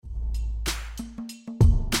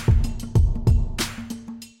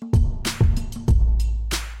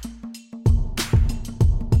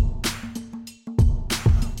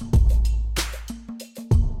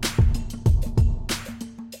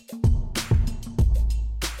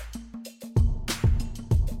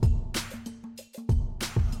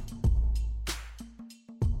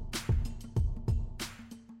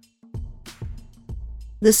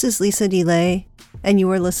This is Lisa DeLay, and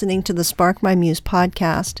you are listening to the Spark My Muse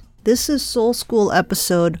podcast. This is Soul School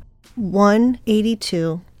episode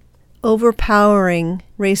 182, Overpowering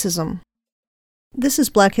Racism. This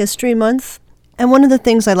is Black History Month, and one of the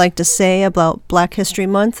things I like to say about Black History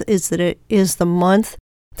Month is that it is the month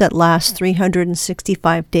that lasts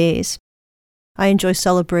 365 days. I enjoy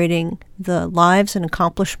celebrating the lives and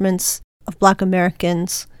accomplishments of Black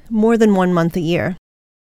Americans more than 1 month a year.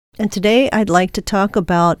 And today I'd like to talk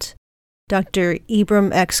about Dr.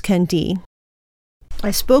 Ibram X. Kendi.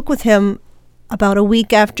 I spoke with him about a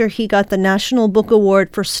week after he got the National Book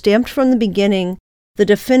Award for Stamped from the Beginning, The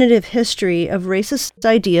Definitive History of Racist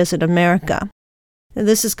Ideas in America. And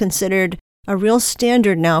this is considered a real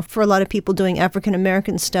standard now for a lot of people doing African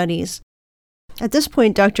American studies. At this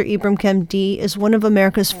point, Dr. Ibram Kendi is one of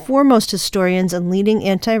America's foremost historians and leading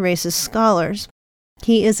anti-racist scholars.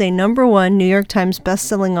 He is a #1 New York Times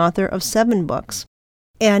bestselling author of 7 books,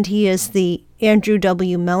 and he is the Andrew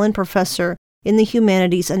W. Mellon Professor in the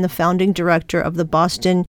Humanities and the founding director of the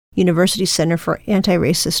Boston University Center for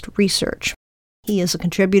Anti-Racist Research. He is a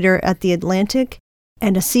contributor at The Atlantic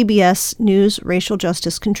and a CBS News racial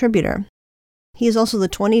justice contributor. He is also the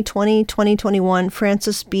 2020-2021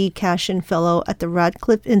 Francis B. Cashin Fellow at the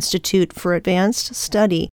Radcliffe Institute for Advanced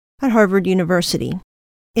Study at Harvard University.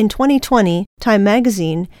 In 2020, Time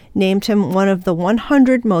magazine named him one of the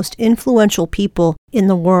 100 most influential people in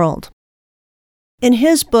the world. In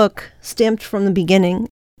his book, Stamped from the Beginning,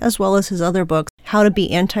 as well as his other books, How to Be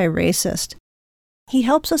Anti-Racist, he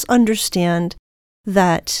helps us understand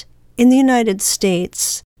that in the United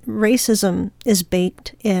States, racism is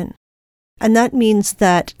baked in. And that means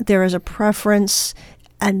that there is a preference,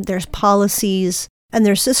 and there's policies, and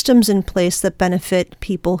there's systems in place that benefit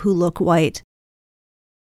people who look white.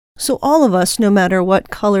 So all of us, no matter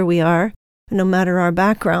what color we are, no matter our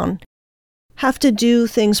background, have to do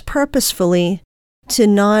things purposefully to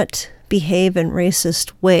not behave in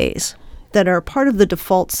racist ways that are part of the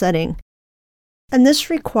default setting. And this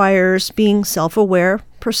requires being self-aware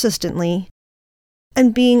persistently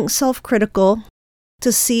and being self-critical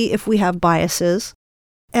to see if we have biases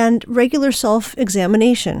and regular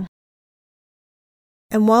self-examination.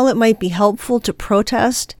 And while it might be helpful to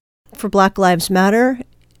protest for Black Lives Matter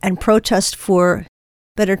and protest for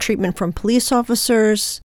better treatment from police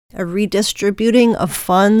officers, a redistributing of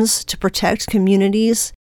funds to protect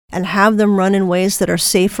communities and have them run in ways that are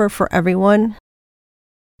safer for everyone,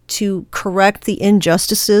 to correct the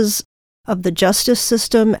injustices of the justice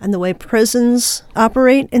system and the way prisons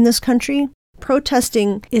operate in this country,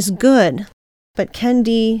 protesting is good, but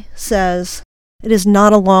Kendi says it is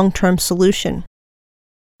not a long-term solution.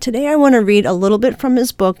 Today I want to read a little bit from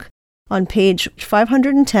his book on page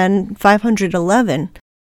 510, 511,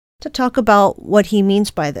 to talk about what he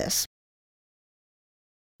means by this.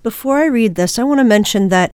 Before I read this, I want to mention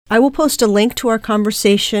that I will post a link to our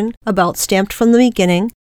conversation about Stamped from the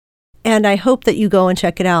Beginning, and I hope that you go and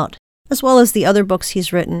check it out, as well as the other books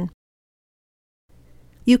he's written.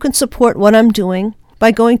 You can support what I'm doing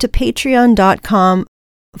by going to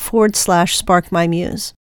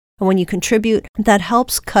patreon.com/sparkmymuse. And when you contribute, that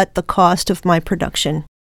helps cut the cost of my production.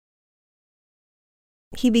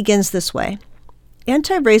 He begins this way.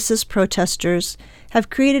 Anti-racist protesters have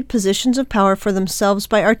created positions of power for themselves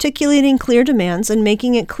by articulating clear demands and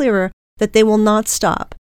making it clearer that they will not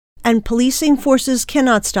stop, and policing forces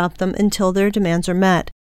cannot stop them until their demands are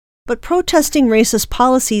met. But protesting racist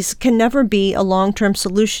policies can never be a long-term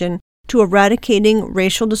solution to eradicating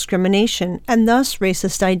racial discrimination and thus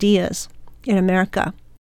racist ideas in America.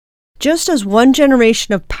 Just as one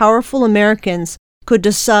generation of powerful Americans could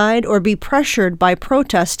decide or be pressured by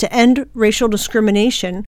protests to end racial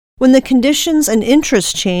discrimination, when the conditions and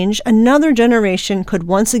interests change, another generation could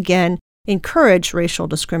once again encourage racial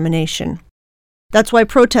discrimination. That's why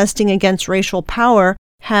protesting against racial power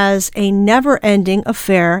has a never-ending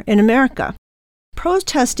affair in America.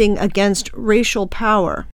 Protesting against racial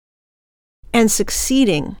power and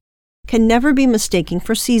succeeding can never be mistaken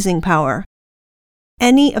for seizing power.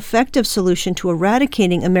 Any effective solution to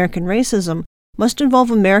eradicating American racism must involve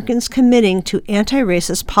Americans committing to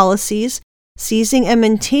anti-racist policies, seizing and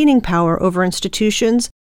maintaining power over institutions,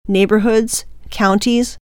 neighborhoods,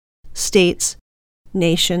 counties, states,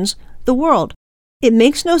 nations, the world. It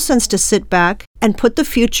makes no sense to sit back and put the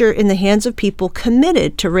future in the hands of people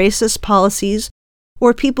committed to racist policies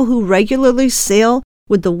or people who regularly sail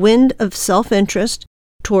with the wind of self-interest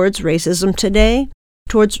towards racism today,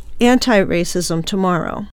 towards anti-racism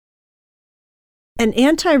tomorrow. An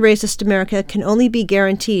anti-racist America can only be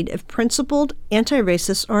guaranteed if principled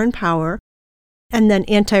anti-racists are in power, and then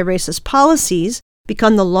anti-racist policies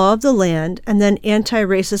become the law of the land, and then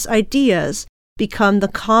anti-racist ideas become the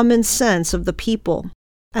common sense of the people.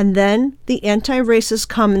 And then the anti-racist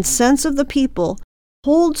common sense of the people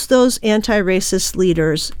holds those anti-racist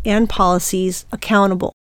leaders and policies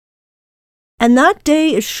accountable. And that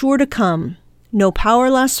day is sure to come. No power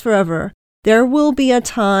lasts forever. There will be a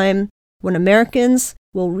time when Americans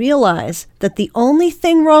will realize that the only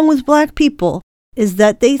thing wrong with Black people is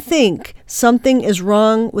that they think something is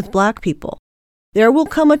wrong with Black people. There will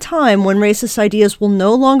come a time when racist ideas will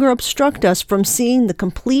no longer obstruct us from seeing the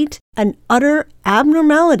complete and utter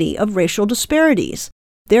abnormality of racial disparities.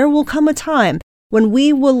 There will come a time when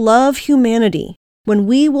we will love humanity, when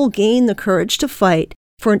we will gain the courage to fight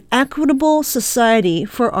for an equitable society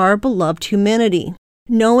for our beloved humanity,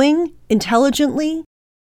 knowing intelligently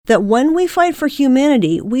that when we fight for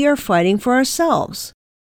humanity, we are fighting for ourselves.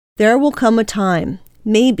 There will come a time,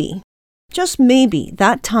 maybe, just maybe,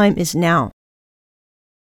 that time is now.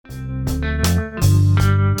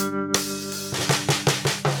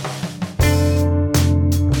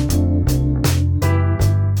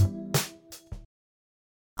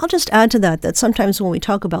 I'll just add to that sometimes when we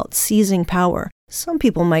talk about seizing power, some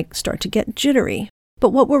people might start to get jittery. But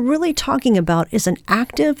what we're really talking about is an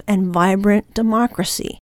active and vibrant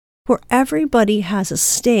democracy, where everybody has a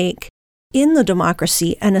stake in the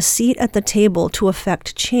democracy and a seat at the table to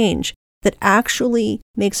affect change that actually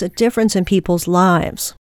makes a difference in people's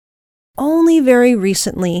lives. Only very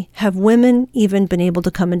recently have women even been able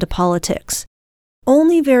to come into politics.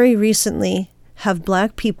 Only very recently have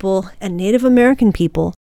Black people and Native American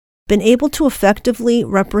people been able to effectively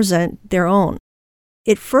represent their own.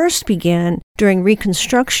 It first began during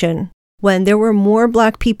Reconstruction, when there were more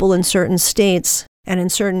Black people in certain states and in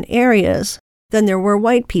certain areas than there were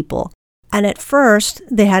white people. And at first,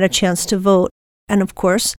 they had a chance to vote. And of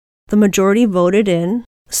course, the majority voted in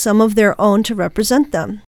some of their own to represent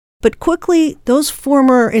them. But quickly, those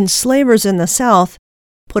former enslavers in the South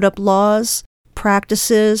put up laws,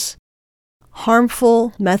 practices,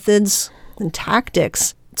 harmful methods, and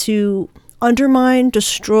tactics to undermine,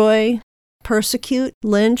 destroy, persecute,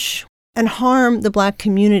 lynch, and harm the Black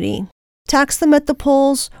community, tax them at the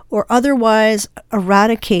polls, or otherwise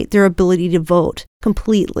eradicate their ability to vote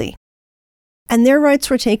completely. And their rights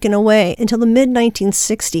were taken away until the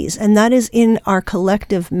mid-1960s, and that is in our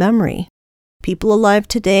collective memory. People alive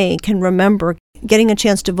today can remember getting a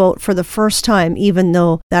chance to vote for the first time, even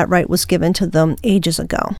though that right was given to them ages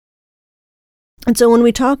ago. And so when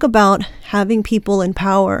we talk about having people in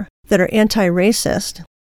power that are anti-racist,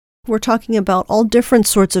 we're talking about all different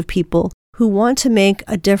sorts of people who want to make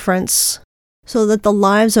a difference so that the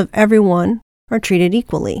lives of everyone are treated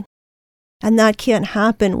equally. And that can't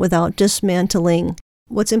happen without dismantling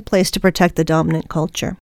what's in place to protect the dominant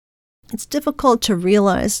culture. It's difficult to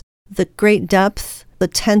realize the great depth, the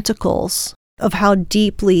tentacles of how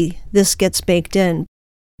deeply this gets baked in.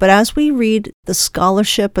 But as we read the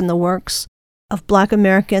scholarship and the works of Black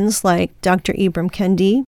Americans like Dr. Ibram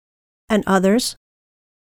Kendi and others,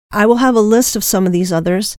 I will have a list of some of these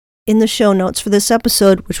others in the show notes for this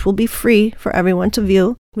episode, which will be free for everyone to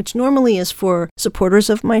view, which normally is for supporters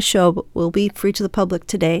of my show, but will be free to the public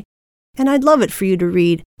today. And I'd love it for you to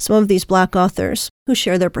read some of these Black authors who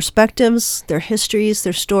share their perspectives, their histories,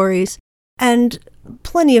 their stories, and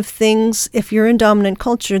plenty of things, if you're in dominant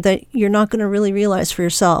culture, that you're not going to really realize for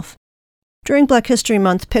yourself. During Black History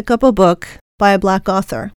Month, pick up a book by a Black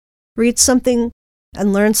author. Read something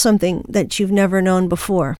and learn something that you've never known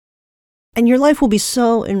before. And your life will be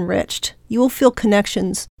so enriched. You will feel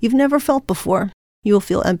connections you've never felt before. You will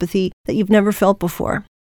feel empathy that you've never felt before.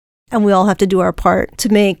 And we all have to do our part to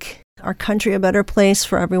make our country a better place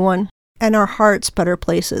for everyone and our hearts better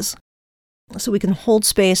places, so we can hold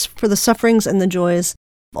space for the sufferings and the joys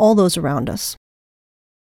of all those around us.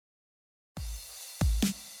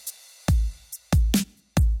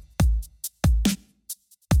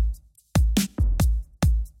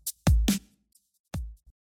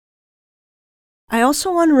 I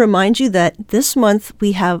also want to remind you that this month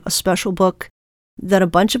we have a special book that a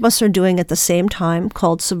bunch of us are doing at the same time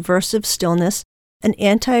called Subversive Stillness, an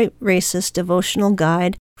anti-racist devotional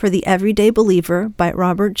guide for the everyday believer by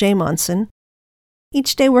Robert J. Monson.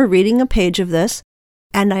 Each day we're reading a page of this,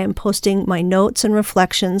 and I am posting my notes and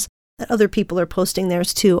reflections, and other people are posting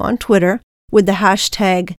theirs too on Twitter with the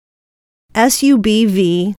hashtag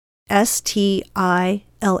SUBVSTILL,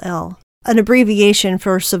 an abbreviation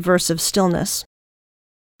for Subversive Stillness.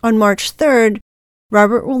 On March 3rd,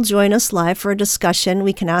 Robert will join us live for a discussion.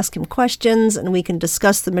 We can ask him questions and we can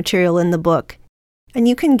discuss the material in the book. And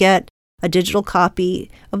you can get a digital copy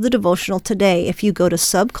of the devotional today if you go to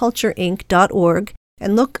subcultureinc.org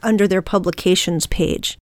and look under their publications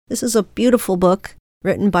page. This is a beautiful book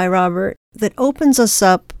written by Robert that opens us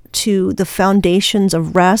up to the foundations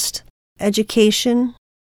of rest, education,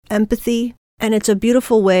 empathy, and it's a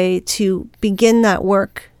beautiful way to begin that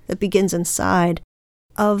work that begins inside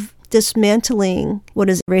of dismantling what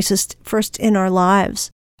is racist first in our lives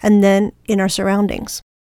and then in our surroundings.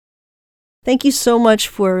 Thank you so much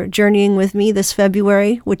for journeying with me this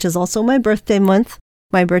February, which is also my birthday month.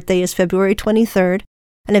 My birthday is February 23rd.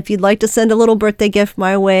 And if you'd like to send a little birthday gift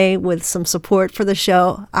my way with some support for the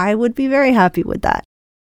show, I would be very happy with that.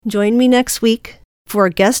 Join me next week for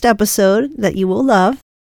a guest episode that you will love.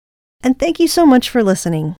 And thank you so much for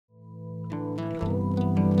listening.